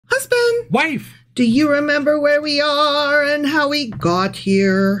Wife! Do you remember where we are and how we got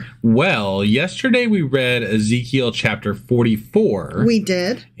here? Well, yesterday we read Ezekiel Chapter 44. We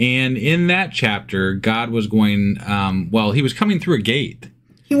did. And in that chapter, God was going, he was coming through a gate.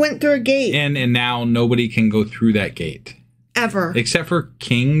 He went through a gate. And now nobody can go through that gate. Ever. Except for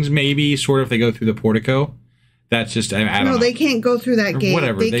kings, maybe, sort of, if they go through the portico. That's just, I don't know. No, they can't go through that gate.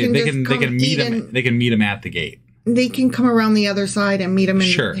 Whatever. They can meet him. They can meet him at the gate. They can come around the other side and meet him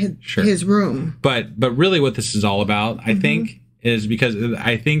in his room. But really what this is all about, I think, is because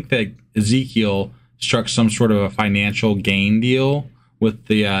I think that Ezekiel struck some sort of a financial gain deal with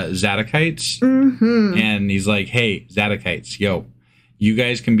the Zadokites. Mm-hmm. And he's like, hey, Zadokites, yo, you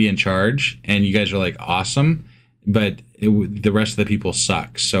guys can be in charge. And you guys are like awesome. But the rest of the people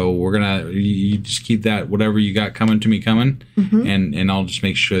suck. So you just keep that, whatever you got coming to me coming. Mm-hmm. And I'll just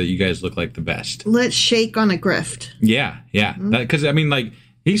make sure that you guys look like the best. Let's shake on a grift. Yeah. Because,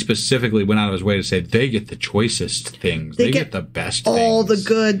 he specifically went out of his way to say they get the choicest things. They get the best things. All the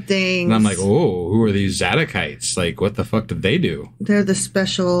good things. And I'm like, oh, who are these Zadokites? Like, what the fuck did they do? They're the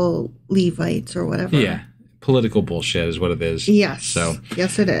special Levites or whatever. Yeah. Political bullshit is what it is. Yes. So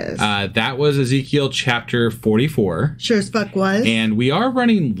yes, it is. That was Ezekiel Chapter 44. Sure as fuck was. And we are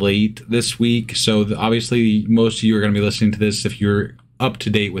running late this week. So obviously most of you are going to be listening to this if you're up to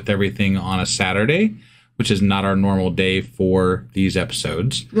date with everything on a Saturday, which is not our normal day for these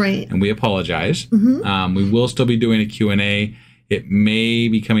episodes. Right. And we apologize. Mm-hmm. We will still be doing a Q&A. It may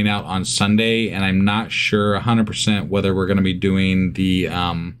be coming out on Sunday, and I'm not sure 100% whether we're going to be doing the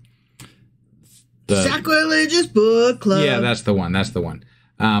Sacrilegious Book Club. Yeah, that's the one.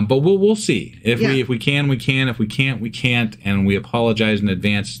 But we'll see. If we can, we can. If we can't, we can't. And we apologize in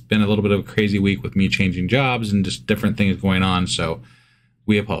advance. It's been a little bit of a crazy week with me changing jobs and just different things going on. So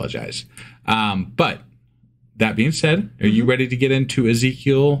we apologize. But that being said, are you ready to get into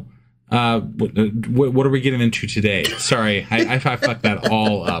Ezekiel? What are we getting into today? Sorry, I fucked that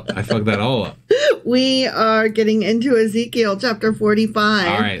all up. We are getting into Ezekiel Chapter 45.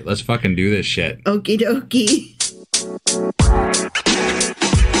 All right, let's fucking do this shit. Okie dokie.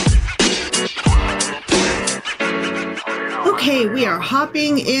 Okay, we are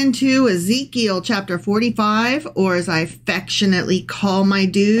hopping into Ezekiel Chapter 45, or as I affectionately call my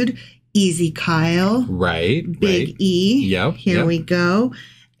dude, Ezekiel. Right. Big E. Yep. Here we go.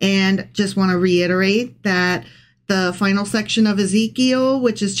 And just want to reiterate that the final section of Ezekiel,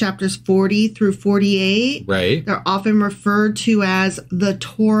 which is chapters 40 through 48, right, they're often referred to as the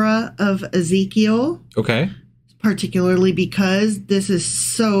Torah of Ezekiel. Okay. Particularly because this is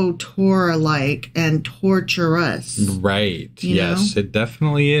so Torah-like and torturous. Right. Yes, it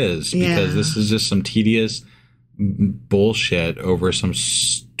definitely is. Because this is just some tedious bullshit over some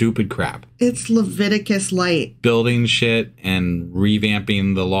stupid crap. It's Leviticus light. Building shit and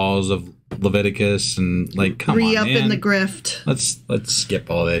revamping the laws of Leviticus and come on, re-upping the grift. Let's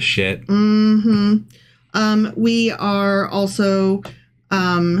skip all this shit. Mm-hmm. We are also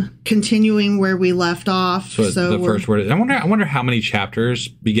continuing where we left off. So the first word. I wonder how many chapters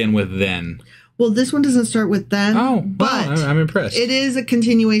begin with then. Well, this one doesn't start with then. Oh, but I'm impressed. It is a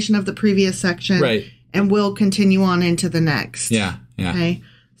continuation of the previous section, right? And will continue on into the next. Yeah. Okay.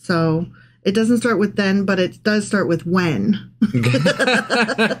 So it doesn't start with then, but it does start with when.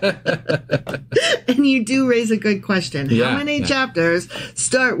 And you do raise a good question. How many chapters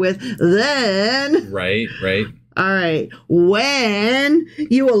start with then? Right. All right. When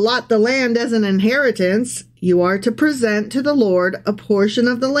you allot the land as an inheritance, you are to present to the Lord a portion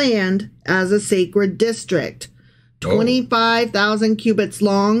of the land as a sacred district, 25,000 cubits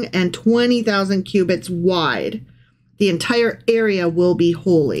long and 20,000 cubits wide. The entire area will be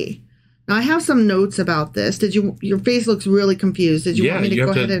holy. Now, I have some notes about this. Your face looks really confused. Did you want me to go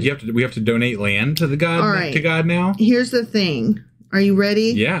ahead and... we have to donate land to to God now? Here's the thing. Are you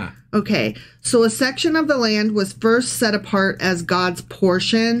ready? Yeah. Okay. So a section of the land was first set apart as God's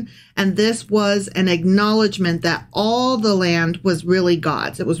portion, and this was an acknowledgement that all the land was really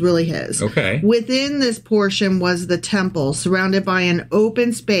God's. It was really his. Okay. Within this portion was the temple, surrounded by an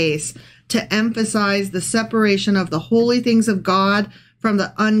open space to emphasize the separation of the holy things of God from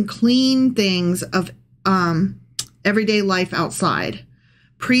the unclean things of everyday life outside.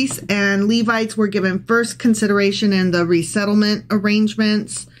 Priests and Levites were given first consideration in the resettlement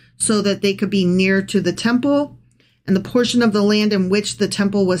arrangements so that they could be near to the temple. And the portion of the land in which the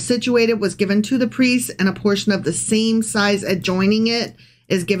temple was situated was given to the priests, and a portion of the same size adjoining it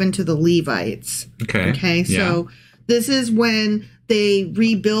is given to the Levites. Okay. So this is when they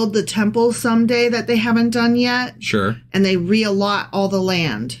rebuild the temple someday that they haven't done yet. Sure. And they reallot all the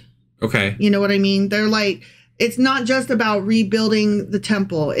land. Okay. You know what I mean? They're like, it's not just about rebuilding the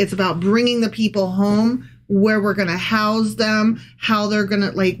temple. It's about bringing the people home, where we're going to house them, how they're going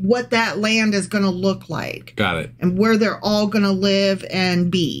to, like, what that land is going to look like. Got it. And where they're all going to live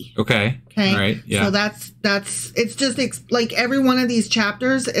and be. Okay. Okay. All right. Yeah. So it's just like every one of these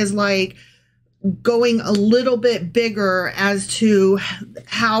chapters is like going a little bit bigger as to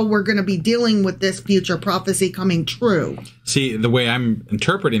how we're going to be dealing with this future prophecy coming true. See, the way I'm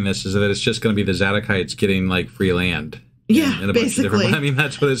interpreting this is that it's just going to be the Zadokites getting like free land. Yeah, in a bunch of different, I mean,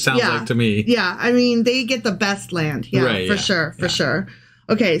 that's what it sounds like to me. Yeah, I mean, they get the best land. Yeah, right, for sure, for sure.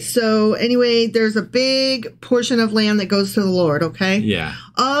 Okay, so anyway, there's a big portion of land that goes to the Lord, okay? Yeah.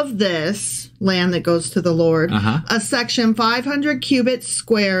 Of this land that goes to the Lord, a section 500 cubits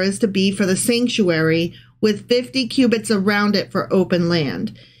square is to be for the sanctuary, with 50 cubits around it for open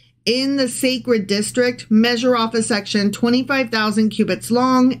land. In the sacred district, measure off a section 25,000 cubits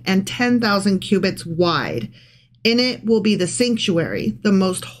long and 10,000 cubits wide. In it will be the sanctuary, the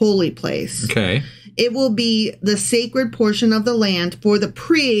most holy place. Okay. It will be the sacred portion of the land for the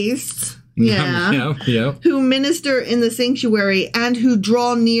priests, who minister in the sanctuary and who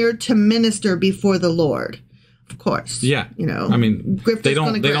draw near to minister before the Lord. Of course. Yeah. You know. I mean, grift they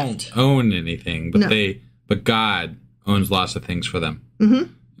don't own anything, but but God owns lots of things for them.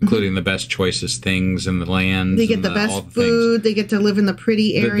 Mm-hmm. Including the best, choicest things in the land. They get the best food. They get to live in the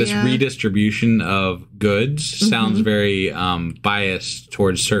pretty area. This redistribution of goods sounds very biased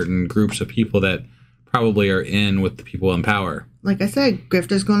towards certain groups of people that probably are in with the people in power. Like I said,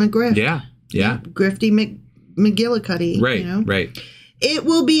 grifter's going to grift. Yeah. Grifty McGillicuddy. Right, you know? right. It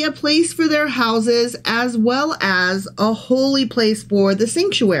will be a place for their houses as well as a holy place for the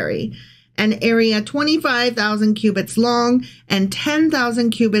sanctuary. An area 25,000 cubits long and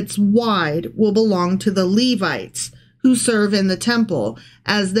 10,000 cubits wide will belong to the Levites, who serve in the temple,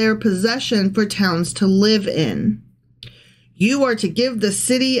 as their possession for towns to live in. You are to give the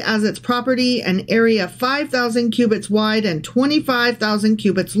city as its property an area 5,000 cubits wide and 25,000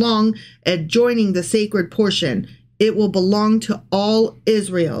 cubits long, adjoining the sacred portion. It will belong to all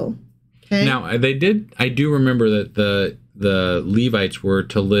Israel. Okay? Now, I do remember that the Levites were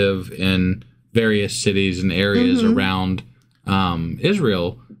to live in various cities and areas around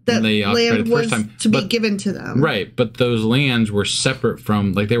Israel. That they land was to be given to them. Right, but those lands were separate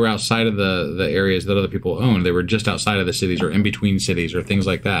from, like, they were outside of the areas that other people owned. They were just outside of the cities or in between cities or things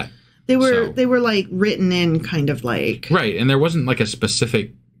like that. They were like written in, kind of like. Right, and there wasn't like a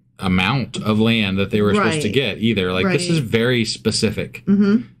specific amount of land that they were supposed to get either. Like, this is very specific.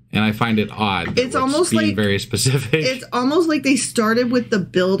 Mm-hmm. And I find it odd. It's almost like very specific. It's almost like they started with the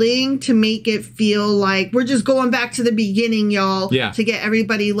building to make it feel like we're just going back to the beginning, y'all. Yeah. To get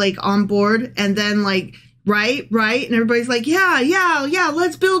everybody like on board, and then like right, and everybody's like, yeah,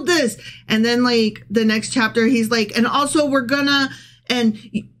 let's build this. And then like the next chapter, he's like, and also we're gonna and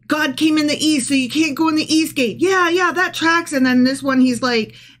God came in the east, so you can't go in the east gate. Yeah, that tracks. And then this one, he's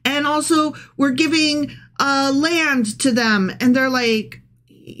like, and also we're giving land to them, and they're like.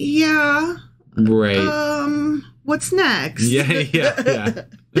 Yeah. Right. What's next? Yeah.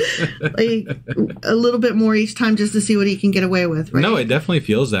 Like a little bit more each time just to see what he can get away with, right? No, it definitely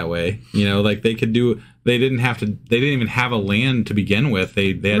feels that way. You know, like they didn't even have a land to begin with.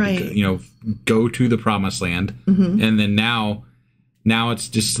 They had to, go to the promised land. Mm-hmm. And then now it's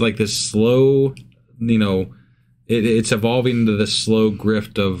just like this slow, it's evolving into this slow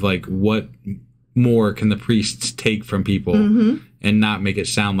grift of like, what more can the priests take from people and not make it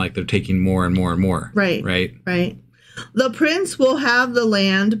sound like they're taking more and more and more. Right. Right. The prince will have the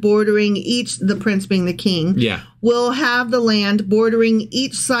land bordering the prince being the king, will have the land bordering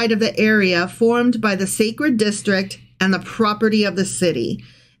each side of the area formed by the sacred district and the property of the city.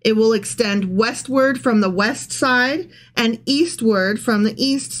 It will extend westward from the west side and eastward from the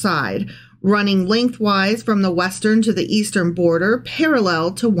east side, running lengthwise from the western to the eastern border,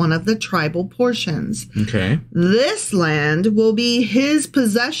 parallel to one of the tribal portions. Okay. This land will be his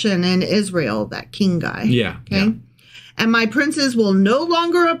possession in Israel, that king guy. Yeah. Okay. Yeah. And my princes will no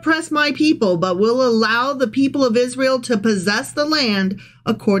longer oppress my people, but will allow the people of Israel to possess the land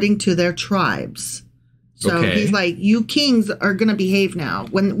according to their tribes. So he's like, you kings are going to behave now.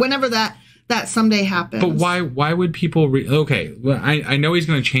 Whenever that someday happens. But why would people... well, I know he's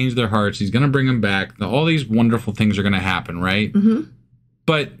going to change their hearts. He's going to bring them back. All these wonderful things are going to happen, right? Mm-hmm.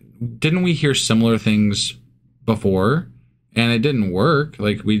 But didn't we hear similar things before? And it didn't work.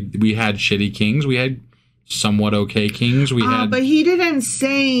 Like, we had shitty kings. We had somewhat okay kings. But he didn't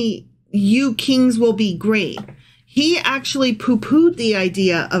say, you kings will be great. he actually poo-pooed the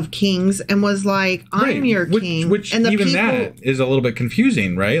idea of kings and was like, I'm your king. Which and the even people, that is a little bit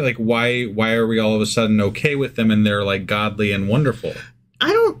confusing, right? Like, why are we all of a sudden okay with them and they're like godly and wonderful?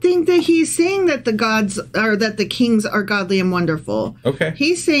 I don't think that he's saying that the gods or that the kings are godly and wonderful. Okay.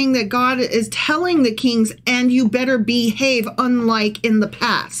 He's saying that God is telling the kings, and you better behave unlike in the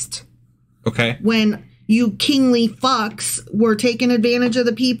past. Okay. When you kingly fucks were taking advantage of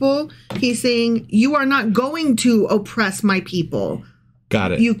the people, he's saying, you are not going to oppress my people.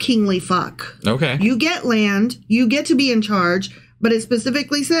 Got it. You kingly fuck. Okay. You get land, you get to be in charge, but it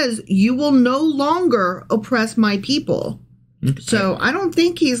specifically says you will no longer oppress my people. Okay. So I don't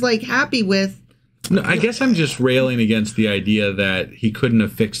think he's like happy with. No, I guess I'm just railing against the idea that he couldn't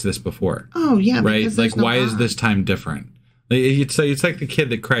have fixed this before. Oh yeah, right. Like, why is this time different? It's like the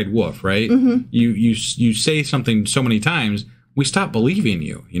kid that cried wolf, right? Mm-hmm. You say something so many times, we stop believing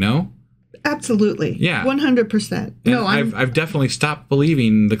you. You know. Absolutely. Yeah. 100%. No, I've definitely stopped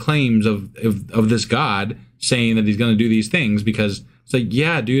believing the claims of this God saying that he's going to do these things, because it's like,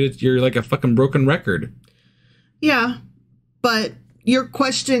 yeah, dude, you're like a fucking broken record. Yeah. But your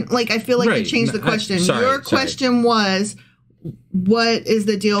question, like, I feel like you changed the question. Your question was, what is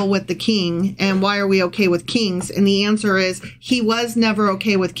the deal with the king and why are we okay with kings? And the answer is he was never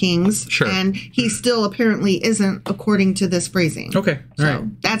okay with kings. Sure. And he still apparently isn't, according to this phrasing. Okay. All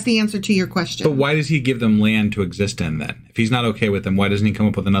right. That's the answer to your question. But why does he give them land to exist in then? If he's not okay with them, why doesn't he come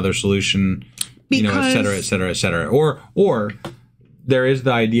up with another solution, et cetera, et cetera, et cetera? Or there is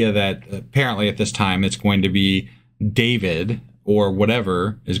the idea that apparently at this time it's going to be David or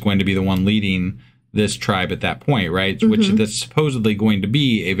whatever is going to be the one leading this tribe at that point, right? Mm-hmm. Which is supposedly going to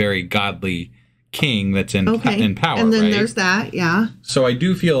be a very godly king that's in power, and then right? There's that, yeah. So I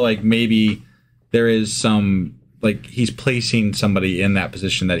do feel like maybe there is some, like, he's placing somebody in that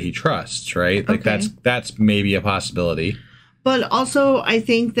position that he trusts, right? Like, that's maybe a possibility. But also, I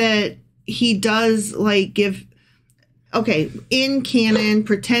think that he does, like, give... Okay, in canon,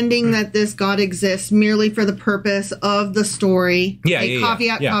 pretending that this God exists merely for the purpose of the story.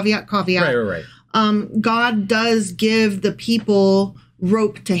 Caveat. Right. God does give the people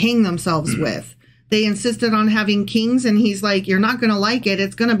rope to hang themselves with. They insisted on having kings, and he's like, you're not going to like it.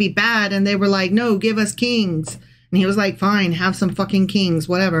 It's going to be bad. And they were like, no, give us kings. And he was like, fine, have some fucking kings,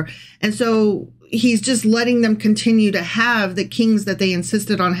 whatever. And so he's just letting them continue to have the kings that they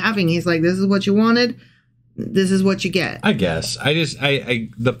insisted on having. He's like, this is what you wanted. This is what you get. I guess. I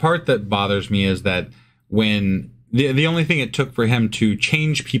the part that bothers me is that when the only thing it took for him to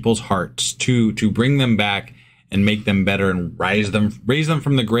change people's hearts, to bring them back and make them better and raise them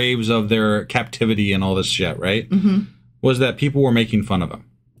from the graves of their captivity and all this shit, right? Mm-hmm. Was that people were making fun of him.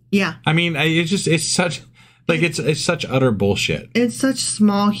 Yeah. I mean, it's such like it's such utter bullshit. It's such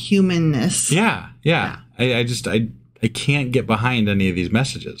small humanness. Yeah. I can't get behind any of these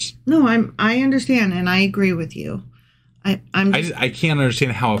messages. No, I understand, and I agree with you. I can't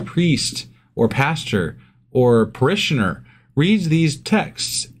understand how a priest or pastor or parishioner reads these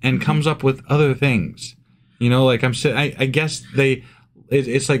texts and comes up with other things. You know, like I guess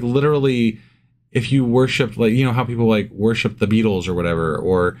it's like literally, if you worship, like, you know how people like worship the Beatles or whatever,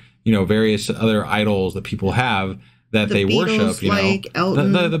 or, you know, various other idols that people have that they Beatles, worship, you like know,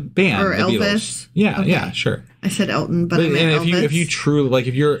 Elton, the band, or the Elvis. Beatles. Yeah, okay. Yeah, sure. I said Elton, but I meant Elvis. If you truly, like,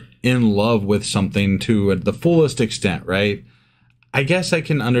 if you're in love with something to the fullest extent, right? I guess I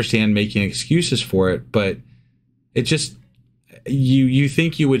can understand making excuses for it, but it just, you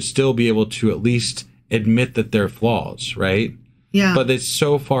think you would still be able to at least admit that they're flaws, right? Yeah. But it's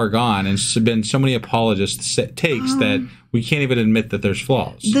so far gone, and it's been so many apologists takes that we can't even admit that there's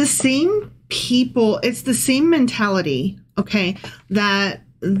flaws. The same people, it's the same mentality, okay, that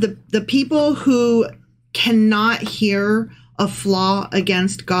the people who cannot hear a flaw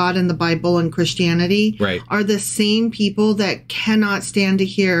against God and the Bible and Christianity are the same people that cannot stand to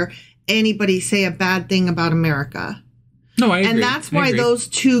hear anybody say a bad thing about America. No, I agree. And that's why those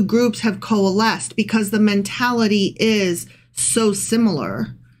two groups have coalesced, because the mentality is so similar.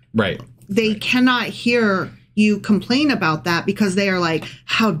 Right. They cannot hear you complain about that, because they are like,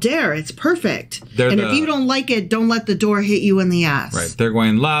 how dare, it's perfect. If you don't like it, don't let the door hit you in the ass. Right. They're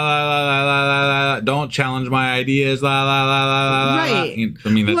going, la, la, la, la, la, la, la, don't challenge my ideas, la, la, la, la, la. Right.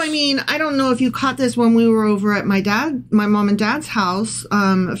 I mean, I don't know if you caught this when we were over at my mom and dad's house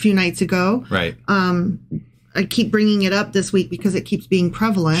a few nights ago. Right. I keep bringing it up this week because it keeps being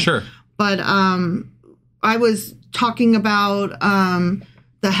prevalent. Sure. But I was talking about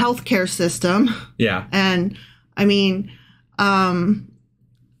the healthcare system. Yeah. And I mean,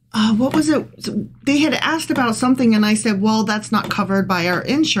 what was it? They had asked about something, and I said, well, that's not covered by our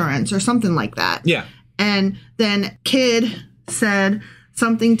insurance or something like that. Yeah. And then Kid said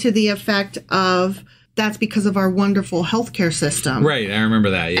something to the effect of, that's because of our wonderful healthcare system. Right. I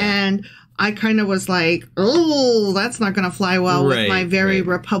remember that. Yeah. And I kind of was like, oh, that's not going to fly well with my very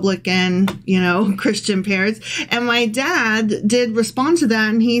Republican, Christian parents. And my dad did respond to that.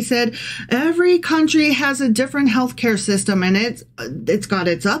 And he said, every country has a different healthcare system, and it's got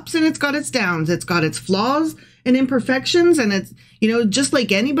its ups and it's got its downs. It's got its flaws and imperfections. And it's, just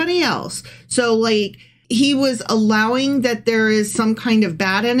like anybody else. So like, he was allowing that there is some kind of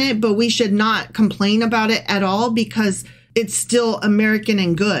bad in it, but we should not complain about it at all because it's still American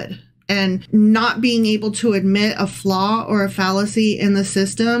and good. And not being able to admit a flaw or a fallacy in the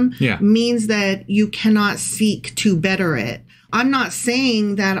system means that you cannot seek to better it. I'm not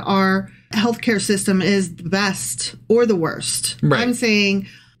saying that our healthcare system is the best or the worst. Right. I'm saying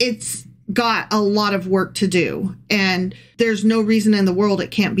it's got a lot of work to do. And there's no reason in the world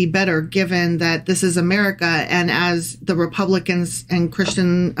it can't be better, given that this is America. And as the Republicans and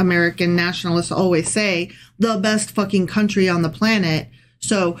Christian American nationalists always say, the best fucking country on the planet.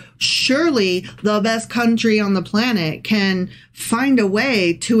 So surely the best country on the planet can find a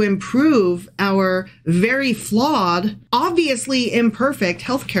way to improve our very flawed, obviously imperfect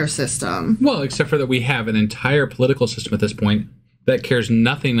healthcare system. Well, except for that we have an entire political system at this point that cares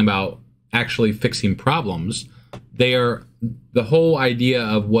nothing about actually fixing problems. They are, the whole idea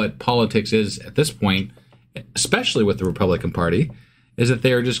of what politics is at this point, especially with the Republican Party, is that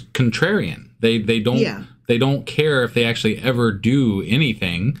they are just contrarian. They don't care if they actually ever do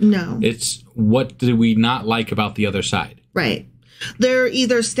anything. No. It's what do we not like about the other side? Right. They're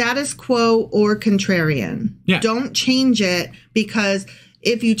either status quo or contrarian. Yeah. Don't change it, because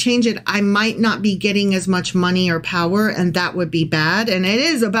if you change it, I might not be getting as much money or power, and that would be bad. And it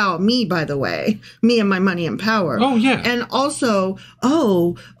is about me, by the way, me and my money and power. Oh, yeah. And also,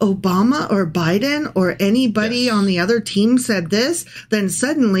 Obama or Biden or anybody on the other team said this, then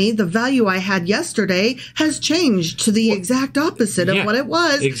suddenly the value I had yesterday has changed to the exact opposite of what it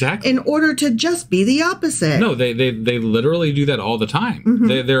was. Exactly. In order to just be the opposite. No, they literally do that all the time.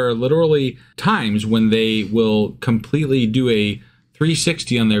 Mm-hmm. There are literally times when they will completely do a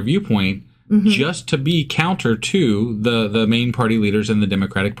 360 on their viewpoint just to be counter to the main party leaders in the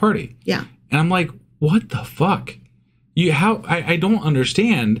Democratic Party. Yeah. And I'm like, what the fuck? I don't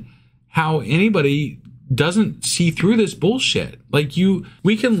understand how anybody doesn't see through this bullshit. Like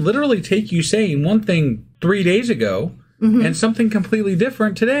we can literally take you saying one thing 3 days ago and something completely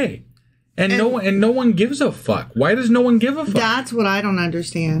different today. And no one gives a fuck. Why does no one give a fuck? That's what I don't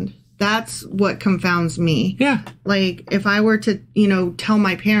understand. That's what confounds me. Yeah. Like, if I were to, tell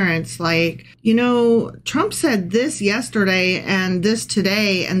my parents, like, Trump said this yesterday and this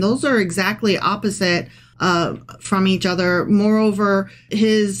today, and those are exactly opposite from each other. Moreover,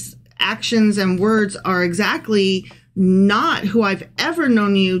 his actions and words are exactly not who I've ever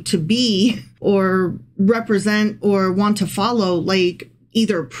known you to be or represent or want to follow, like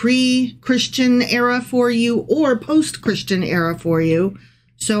either pre-Christian era for you or post-Christian era for you.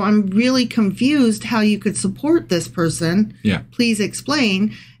 So I'm really confused how you could support this person. Yeah. Please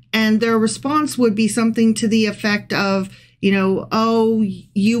explain. And their response would be something to the effect of, oh,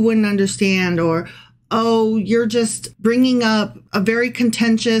 you wouldn't understand, or, oh, you're just bringing up a very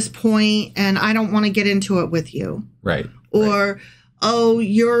contentious point and I don't want to get into it with you. Right. Or, oh,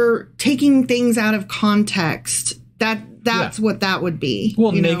 you're taking things out of context. That's what that would be.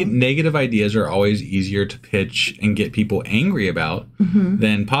 Well, negative ideas are always easier to pitch and get people angry about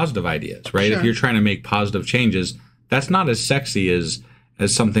than positive ideas, right? Sure. If you're trying to make positive changes, that's not as sexy as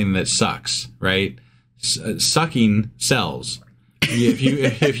something that sucks, right? Sucking sells. If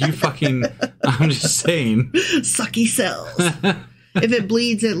you fucking, I'm just saying, sucky sells. If it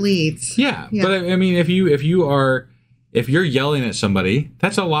bleeds, it leads. Yeah, but I mean, if you're yelling at somebody,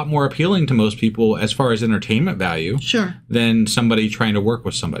 that's a lot more appealing to most people as far as entertainment value. Sure. Than somebody trying to work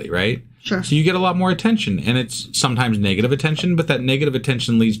with somebody, right? Sure. So you get a lot more attention, and it's sometimes negative attention, but that negative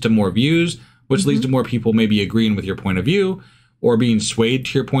attention leads to more views, which leads to more people maybe agreeing with your point of view or being swayed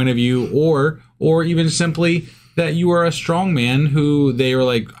to your point of view, or even simply that you are a strong man who they were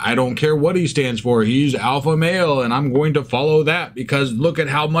like, I don't care what he stands for. He's alpha male, and I'm going to follow that because look at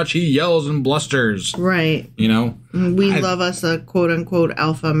how much he yells and blusters. Right. We love us a quote-unquote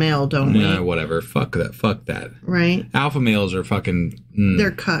alpha male, don't we? Yeah, whatever. Fuck that. Right. Alpha males are fucking...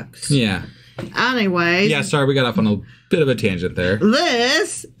 They're cucks. Yeah. Anyways. Yeah, sorry, we got off on a bit of a tangent there.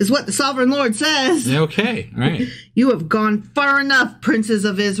 This is what the Sovereign Lord says. Okay, all right. You have gone far enough, princes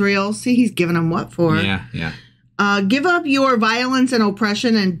of Israel. See, he's giving them what for? Yeah. Give up your violence and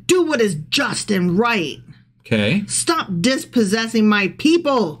oppression and do what is just and right. Okay. Stop dispossessing my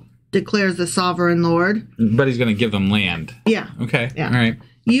people. declares the sovereign Lord. But he's going to give them land. Yeah. Okay. Yeah. All right.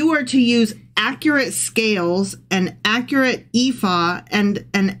 You are to use accurate scales, an accurate ephah, and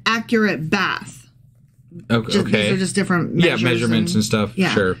an accurate bath. Okay. These are just different measures. Yeah, measurements and stuff.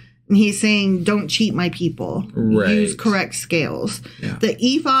 Yeah. Sure. And he's saying, don't cheat my people. Right. Use correct scales. Yeah. The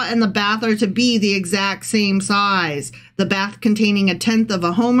ephah and the bath are to be the exact same size. The bath containing 1/10 of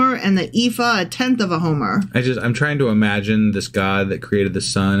a homer and the ephah 1/10 of a homer. I'm trying to imagine this God that created the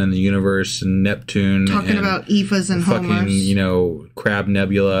sun and the universe and Neptune. Talking about ephahs and fucking, homers. Crab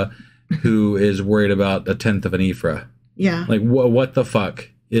Nebula, who is worried about 1/10 of an ephah. Yeah. Like, what the fuck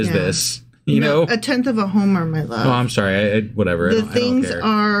is this? You know? 1/10 of a homer, my love. Oh, I'm sorry. Whatever. The things I don't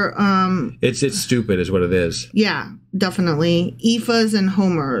care. are... It's stupid is what it is. Yeah, definitely. Ephahs and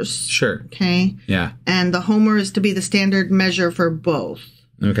homers. Sure. Okay? Yeah. And the homer is to be the standard measure for both.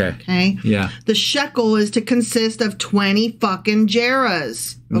 Okay. Okay? Yeah. The shekel is to consist of 20 fucking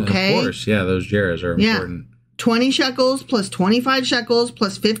gerahs. Okay? Of course. Yeah, those gerahs are important. 20 shekels plus 25 shekels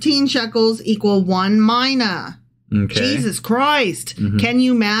plus 15 shekels equal 1 mina. Okay. Jesus Christ. Mm-hmm. Can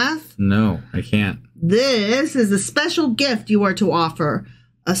you math? No, I can't. This is a special gift you are to offer.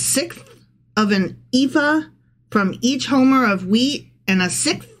 1/6 of an ephah from each homer of wheat and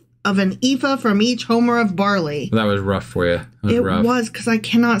 1/6 of an ephah from each homer of barley. That was rough for you. It was because I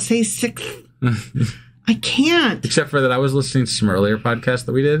cannot say 6th. I can't. Except for that I was listening to some earlier podcasts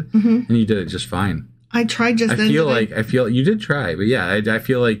that we did, and you did it just fine. I tried just then. I feel you did try, but yeah, I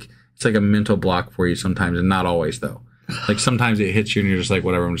feel like it's like a mental block for you sometimes, and not always, though. Like, sometimes it hits you, and you're just like,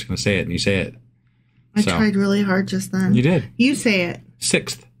 whatever, I'm just going to say it, and you say it. I tried really hard just then. You did. You say it.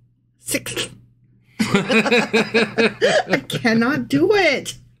 6th. 6th. I cannot do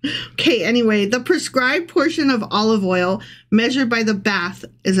it. Okay, anyway, the prescribed portion of olive oil measured by the bath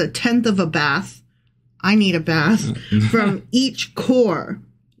is 1/10 of a bath. I need a bath. From each core,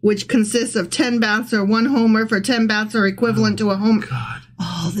 which consists of 10 baths or 1 homer, for 10 baths are equivalent to a homer. God.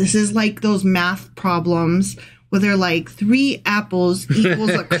 Oh, this is like those math problems where they're like 3 apples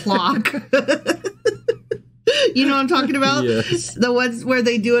equals a clock. You know what I'm talking about? Yes. The ones where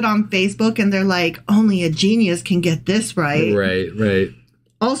they do it on Facebook and they're like, only a genius can get this right. Right.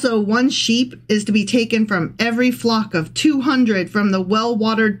 Also, 1 sheep is to be taken from every flock of 200 from the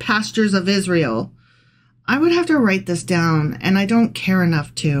well-watered pastures of Israel. I would have to write this down, and I don't care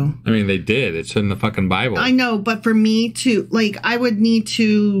enough to. I mean, they did. It's in the fucking Bible. I know, but for me to, like, I would need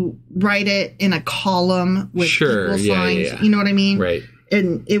to write it in a column with equal signs. Yeah. You know what I mean? Right.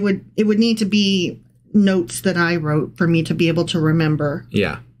 And it would need to be notes that I wrote for me to be able to remember.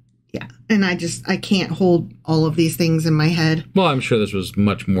 Yeah. Yeah. And I can't hold all of these things in my head. Well, I'm sure this was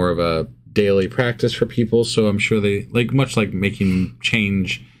much more of a daily practice for people, so I'm sure they, like, much like making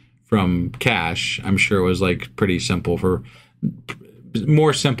change from cash, I'm sure it was like pretty simple,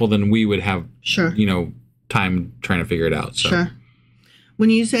 more simple than we would have, sure, time trying to figure it out. So. Sure. When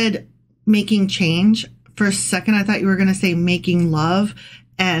you said making change, for a second I thought you were going to say making love,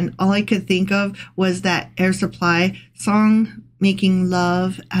 and all I could think of was that Air Supply song, Making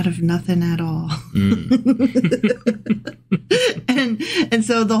Love Out of Nothing at All. And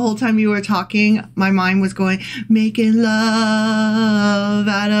so the whole time you were talking, my mind was going, making love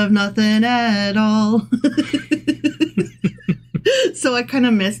out of nothing at all. So I kind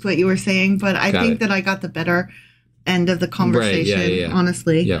of missed what you were saying, but I think that I got the better end of the conversation, right,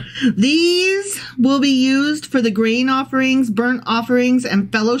 honestly. Yeah. These will be used for the grain offerings, burnt offerings,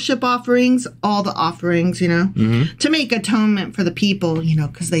 and fellowship offerings, all the offerings, to make atonement for the people,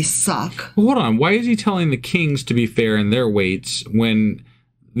 because they suck. Well, hold on. Why is he telling the kings to be fair in their weights when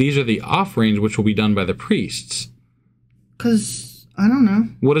these are the offerings which will be done by the priests? Because, I don't know.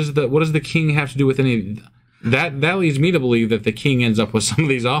 What does the king have to do with any... That leads me to believe that the king ends up with some of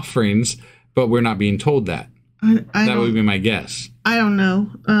these offerings, but we're not being told that. That would be my guess. I don't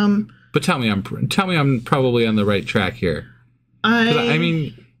know. But tell me I'm probably on the right track here. I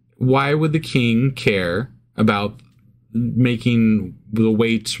mean, why would the king care about making the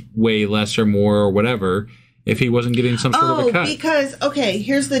weights weigh less or more or whatever if he wasn't getting some sort of a cut? Because, okay,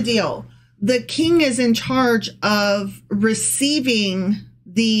 here's the deal. The king is in charge of receiving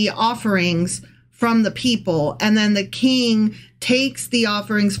the offerings from the people, and then the king takes the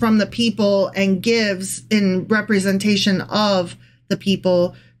offerings from the people and gives in representation of the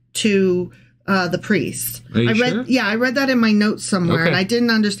people to the priests. Are you sure? Yeah, I read that in my notes somewhere, and I didn't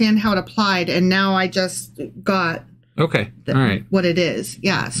understand how it applied, and now I just got all right, what it is.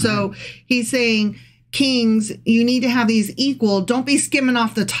 Yeah, so he's saying, kings, you need to have these equal. Don't be skimming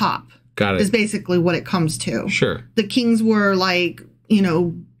off the top. Got it. Is basically what it comes to. Sure. The kings were like,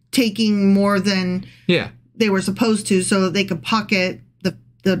 taking more than they were supposed to so that they could pocket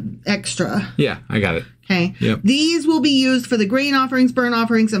extra. Yeah, I got it. Okay. Yep. These will be used for the grain offerings, burnt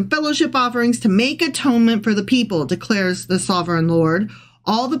offerings, and fellowship offerings to make atonement for the people, declares the sovereign Lord.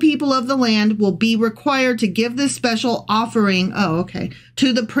 All the people of the land will be required to give this special offering,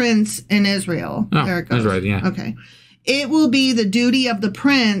 to the prince in Israel. Oh, there it goes. That's right, yeah. Okay. It will be the duty of the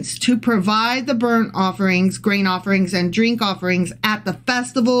prince to provide the burnt offerings, grain offerings, and drink offerings at the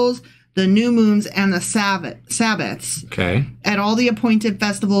festivals, the new moons, and the Sabbaths. Okay. At all the appointed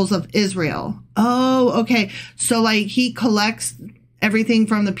festivals of Israel. Oh, okay. So, like, he collects everything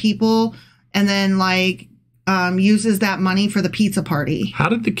from the people and then, like, uses that money for the pizza party. How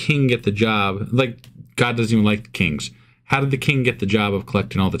did the king get the job? Like, God doesn't even like the kings. How did the king get the job of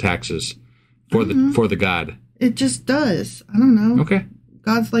collecting all the taxes for the god? It just does. I don't know. Okay.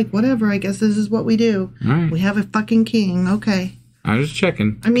 God's like, whatever. I guess this is what we do. All right. We have a fucking king. Okay. I was just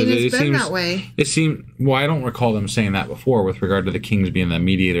checking. I mean, it's been that way. It seemed. Well, I don't recall them saying that before with regard to the kings being the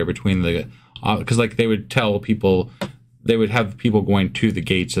mediator between the. Because like they would tell people, they would have people going to the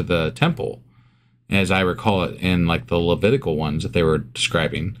gates of the temple, as I recall it in like the Levitical ones that they were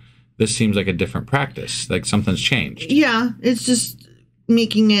describing. This seems like a different practice. Like something's changed. Yeah, it's just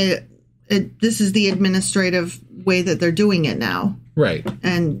making it. This is the administrative way that they're doing it now. Right.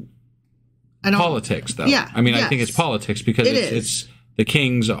 And I don't. Politics, though. Yeah. I mean, I think it's politics because it's the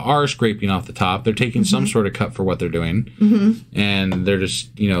kings are scraping off the top. They're taking some sort of cut for what they're doing, and they're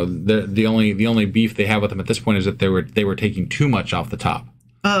just the only beef they have with them at this point is that they were taking too much off the top.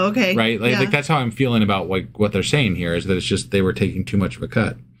 Oh, okay. Right. Like that's how I'm feeling about like what they're saying here is that it's just they were taking too much of a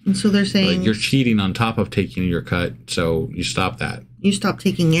cut. And so they're saying like, you're cheating on top of taking your cut, so you stop that. You stop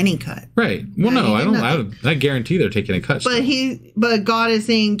taking any cut. Right. Well, no, I don't. I guarantee they're taking a cut. But God is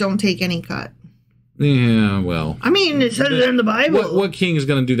saying don't take any cut. Yeah, well. I mean, it says it in the Bible. What king is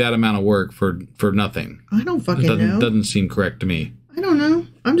going to do that amount of work for nothing? I don't fucking know. Doesn't seem correct to me. I don't know.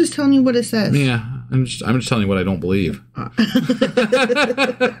 I'm just telling you what it says. Yeah, I'm just telling you what I don't believe.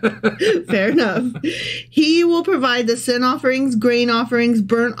 Fair enough. He will provide the sin offerings, grain offerings,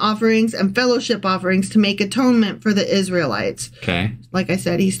 burnt offerings, and fellowship offerings to make atonement for the Israelites. Okay. Like I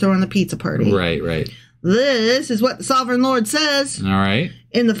said, he's throwing the pizza party. Right. This is what the sovereign Lord says. All right.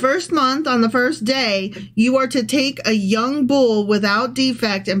 In the first month, on the first day, you are to take a young bull without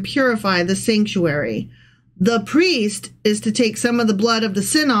defect and purify the sanctuary. The priest is to take some of the blood of the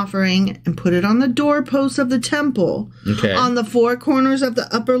sin offering and put it on the doorposts of the temple, on the four corners of the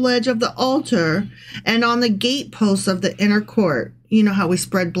upper ledge of the altar, and on the gateposts of the inner court. You know how we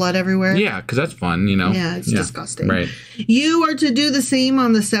spread blood everywhere? Yeah, because that's fun, Yeah, it's disgusting. Right. You are to do the same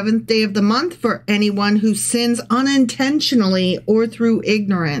on the seventh day of the month for anyone who sins unintentionally or through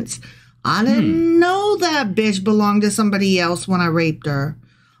ignorance. I didn't know that bitch belonged to somebody else when I raped her.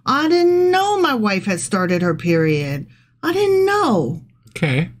 I didn't know my wife had started her period. I didn't know.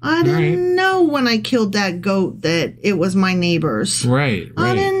 Okay. I didn't know when I killed that goat that it was my neighbor's. Right.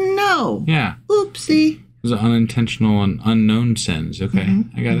 I didn't know. Yeah. Oopsie. Those are unintentional and unknown sins. Okay.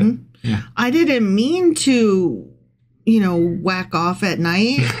 I got it. Yeah. I didn't mean to, whack off at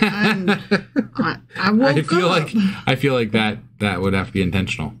night. I woke up. I feel like that would have to be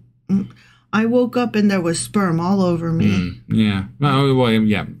intentional. I woke up and there was sperm all over me. Yeah. Well,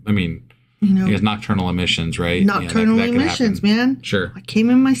 yeah. I mean, I guess nocturnal emissions, right? Nocturnal emissions, man. Sure. I came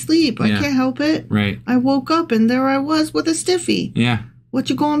in my sleep. I can't help it. Right. I woke up and there I was with a stiffy. Yeah. What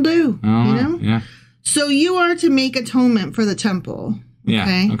you gonna do? Yeah. So you are to make atonement for the temple.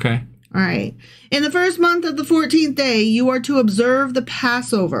 Yeah. Okay. All right. In the first month of the 14th day, you are to observe the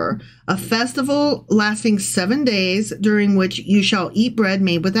Passover, a festival lasting 7 days, during which you shall eat bread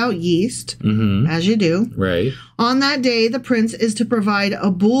made without yeast, as you do. Right. On that day, the prince is to provide a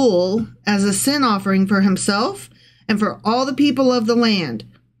bull as a sin offering for himself and for all the people of the land.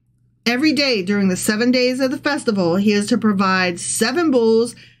 Every day during the 7 days of the festival, he is to provide 7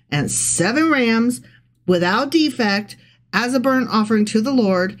 bulls and 7 rams without defect as a burnt offering to the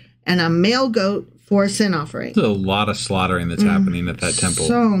Lord, and a male goat for a sin offering. There's a lot of slaughtering that's happening at that temple.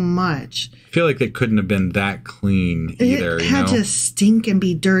 So much. I feel like they couldn't have been that clean either. It had to stink and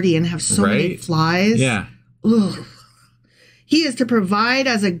be dirty and have so many flies. Yeah. Ugh. He is to provide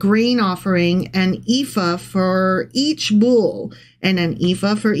as a grain offering an ephah for each bull and an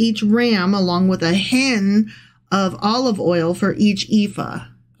ephah for each ram, along with a hin of olive oil for each ephah.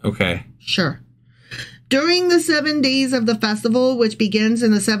 Okay. Sure. During the 7 days of the festival, which begins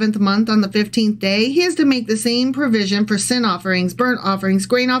in the 7th month on the 15th day, he is to make the same provision for sin offerings, burnt offerings,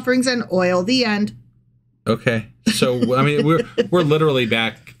 grain offerings, and oil. The end. Okay. So, I mean, we're literally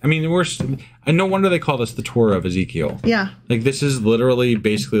back. I mean, no wonder they call this the Torah of Ezekiel. Yeah. Like, this is literally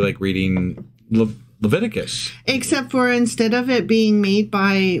basically like reading Leviticus. Except for instead of it being made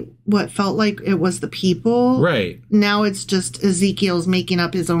by what felt like it was the people. Right. Now it's just Ezekiel's making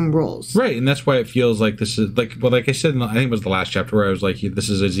up his own rules. Right. And that's why it feels like this is like, well, like I said, I think it was the last chapter where I was like, this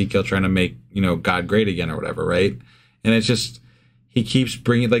is Ezekiel trying to make, God great again or whatever. Right. And it's just, he keeps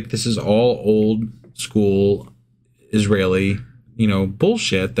bringing, like, this is all old school Israeli,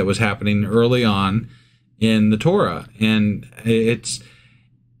 bullshit that was happening early on in the Torah. And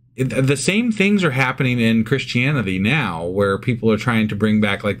the same things are happening in Christianity now, where people are trying to bring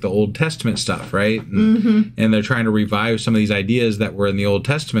back like the Old Testament stuff, right? And they're trying to revive some of these ideas that were in the Old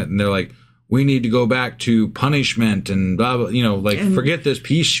Testament, and they're like, we need to go back to punishment and blah blah, forget this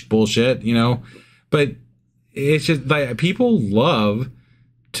peace bullshit, But it's just like people love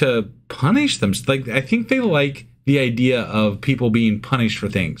to punish them. Like, I think they like the idea of people being punished for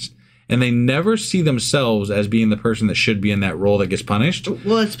things. And they never see themselves as being the person that should be in that role that gets punished.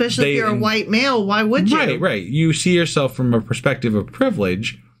 Well, especially if you're a white male, why would you? Right. You see yourself from a perspective of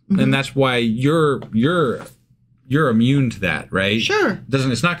privilege, and that's why you're immune to that, right? Sure.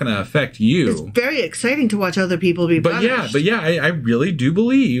 It's not going to affect you. It's very exciting to watch other people be punished. But I really do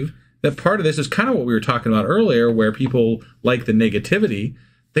believe that part of this is kind of what we were talking about earlier, where people like the negativity.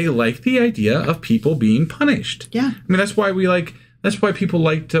 They like the idea of people being punished. Yeah. I mean, that's why people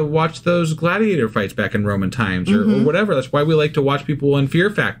like to watch those gladiator fights back in Roman times or whatever. That's why we like to watch people in Fear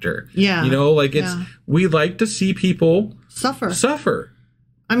Factor. Yeah. We like to see people suffer.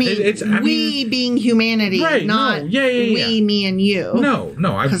 I mean, we being humanity, right, not we, me, and you. No.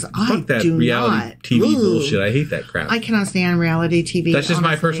 Because fuck that reality TV bullshit. I hate that crap. I cannot stand reality TV. That's just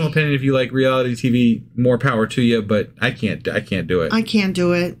my personal opinion. If you like reality TV, more power to you, but I can't do it. I can't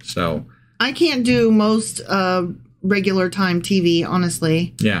do it. So I can't do most regular time TV,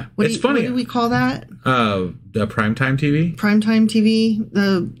 honestly. Yeah. It's funny. What do we call that? Primetime TV? Primetime TV.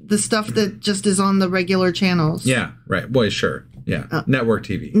 The stuff that just is on the regular channels. Yeah, right. Boy, sure. Yeah. Network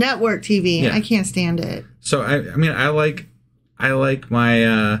TV. Network TV. Yeah. I can't stand it. So I like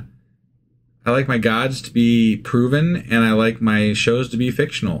my gods to be proven, and I like my shows to be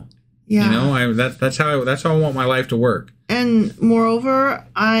fictional. Yeah. That's how I want my life to work. And moreover,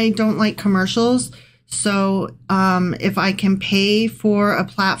 I don't like commercials. So if I can pay for a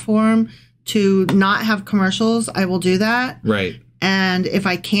platform to not have commercials, I will do that. Right. And if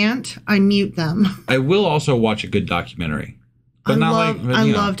I can't, I mute them. I will also watch a good documentary. But I love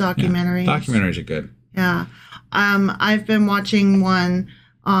documentaries. Yeah, documentaries are good. Yeah. I've been watching one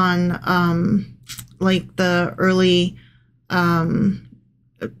on like the early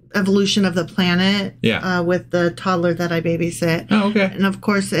evolution of the planet with the toddler that I babysit. Oh, okay. And of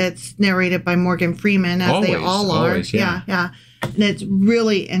course it's narrated by Morgan Freeman, as they all are. Always, yeah. And it's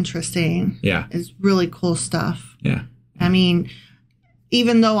really interesting. Yeah. It's really cool stuff. Yeah. I mean,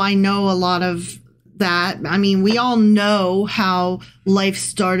 even though I know a lot of that, I mean, we all know how life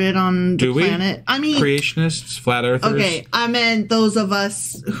started on the planet. I mean, creationists, flat earthers. Okay, I meant those of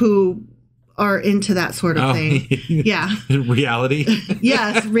us who are into that sort of thing. Yeah. Reality?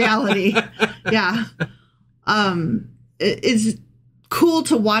 Yes, reality. Yeah. It's cool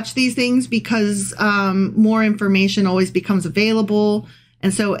to watch these things because more information always becomes available.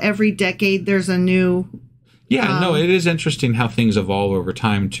 And so every decade there's a new... Yeah, it is interesting how things evolve over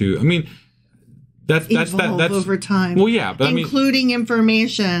time too. I mean, that's over time. Well, yeah, but including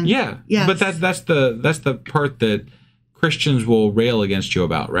information. Yeah. Yes. But that's the part that Christians will rail against you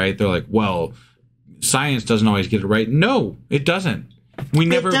about, right? They're like, well, science doesn't always get it right. No, it doesn't. We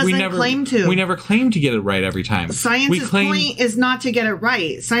never claim to get it right every time. Science's point is not to get it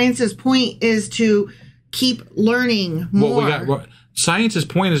right. Science's point is to keep learning more. Science's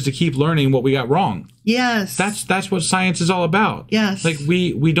point is to keep learning what we got wrong. Yes. That's what science is all about. Yes. Like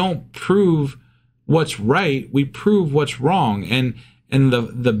we don't prove what's right, we prove what's wrong. And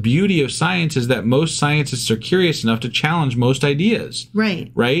the beauty of science is that most scientists are curious enough to challenge most ideas.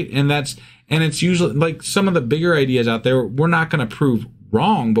 Right. Right? And it's usually like some of the bigger ideas out there, we're not going to prove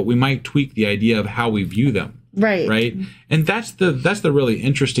wrong, but we might tweak the idea of how we view them. Right. Right? And that's the really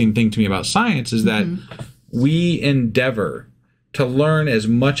interesting thing to me about science is that we endeavor to learn as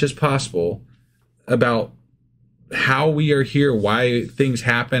much as possible about how we are here, why things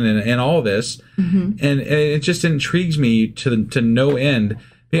happen, and all this, and it just intrigues me to no end.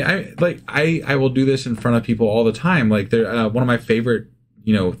 I will do this in front of people all the time. Like one of my favorite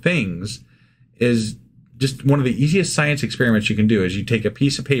things is just one of the easiest science experiments you can do is you take a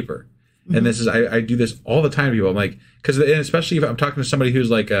piece of paper, and this is I do this all the time to people. I'm like, because especially if I'm talking to somebody who's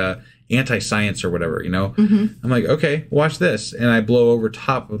like anti-science or whatever, I'm like, okay, watch this, and I blow over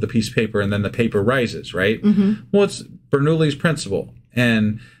top of the piece of paper, and then the paper rises, right? Well, it's Bernoulli's principle,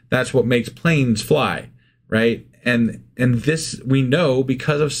 and That's what makes planes fly, right? And this we know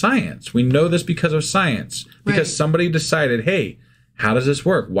because of science. We know this because of science. Because somebody decided, hey, how does this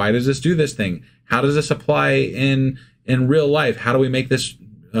work? Why does this do this thing? How does this apply in real life? How do we make this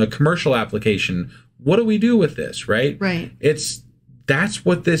a commercial application? What do we do with this, right? Right. That's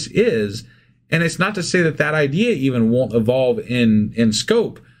what this is. And it's not to say that idea even won't evolve in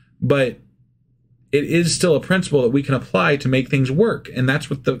scope, but it is still a principle that we can apply to make things work. And that's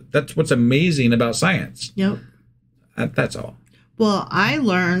what's amazing about science. Yep. That's all. Well, I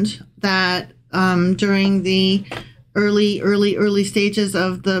learned that during the early stages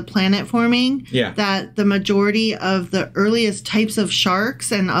of the planet forming, that the majority of the earliest types of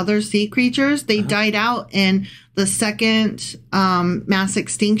sharks and other sea creatures, they died out in the second mass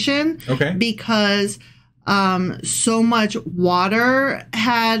extinction. Okay. Because so much water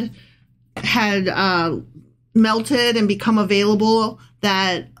had melted and become available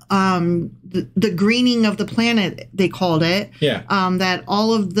that the greening of the planet, they called it, that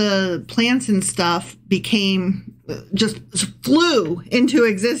all of the plants and stuff just flew into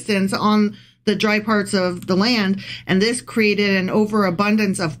existence on the dry parts of the land, and this created an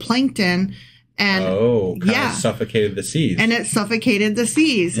overabundance of plankton. And kind of suffocated the seas. And it suffocated the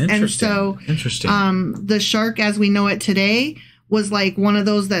seas. And so the shark as we know it today was like one of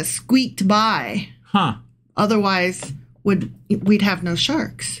those that squeaked by. Huh. Otherwise we'd have no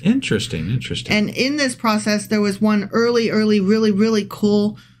sharks. Interesting. And in this process there was one early, really, really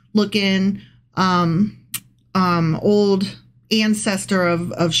cool looking old ancestor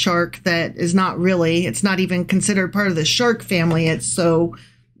of shark that is it's not even considered part of the shark family. It's so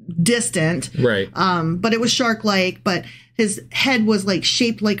distant, right? But it was shark-like, but his head was like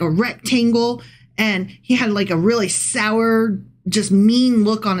shaped like a rectangle, and he had like a really sour, just mean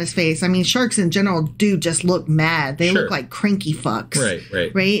look on his face. I mean, sharks in general do just look mad. They look like cranky fucks,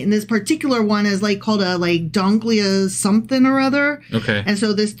 right. And this particular one is like called a Donklia something or other. Okay. And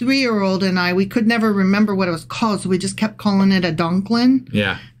so this 3-year-old and we could never remember what it was called, so we just kept calling it a donklin.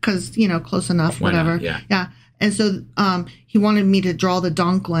 Yeah. Because close enough. Why whatever. Not? Yeah. And so he wanted me to draw the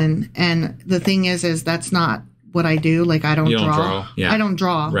donklin, and the thing is that's not what I do. Like, I don't draw. Yeah. I don't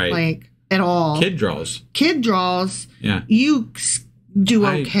draw, like, at all. Kid draws. Yeah. You do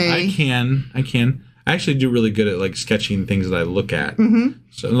okay. I can. I actually do really good at, like, sketching things that I look at. Mm-hmm.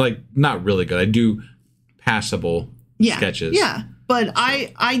 So, like, not really good. I do passable sketches. Yeah. But so.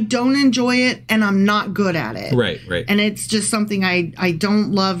 I don't enjoy it, and I'm not good at it. Right. And it's just something I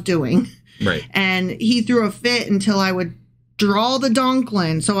don't love doing. Right. And he threw a fit until I would draw the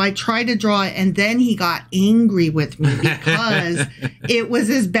donklin. So I tried to draw it, and then he got angry with me because it was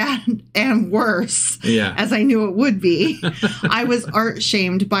as bad and worse as I knew it would be. I was art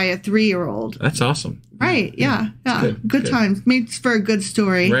shamed by a 3-year-old. That's awesome. Right. Yeah. Good times. Makes for a good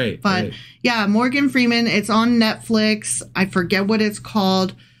story. Right. But yeah, Morgan Freeman, it's on Netflix. I forget what it's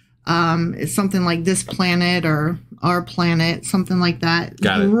called. It's something like This Planet or Our Planet, something like that.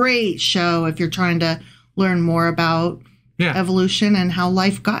 Great show if you're trying to learn more about evolution and how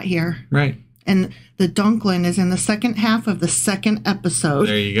life got here. Right. And the donklin is in the second half of the second episode.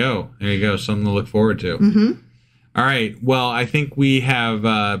 There you go. Something to look forward to. Mm-hmm. All right. Well, I think we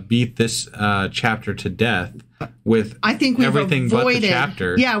have beat this chapter to death with everything but the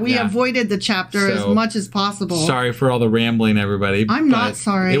chapter. Yeah, we avoided the chapter as much as possible. Sorry for all the rambling, everybody. I'm not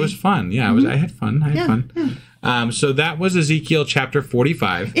sorry. It was fun. Yeah, I had fun. Yeah. So that was Ezekiel chapter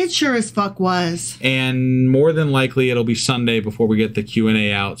 45. It sure as fuck was. And more than likely, it'll be Sunday before we get the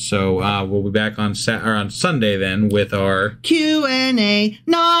Q&A out. So we'll be back on Sunday then with our Q&A.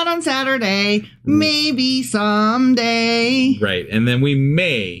 Not on Saturday. Maybe someday. Right. And then we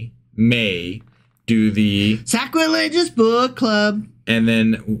may do the Sacrilegious Book Club. And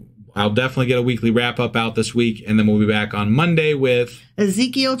then I'll definitely get a weekly wrap-up out this week, and then we'll be back on Monday with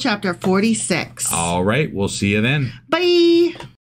Ezekiel Chapter 46. All right. We'll see you then. Bye.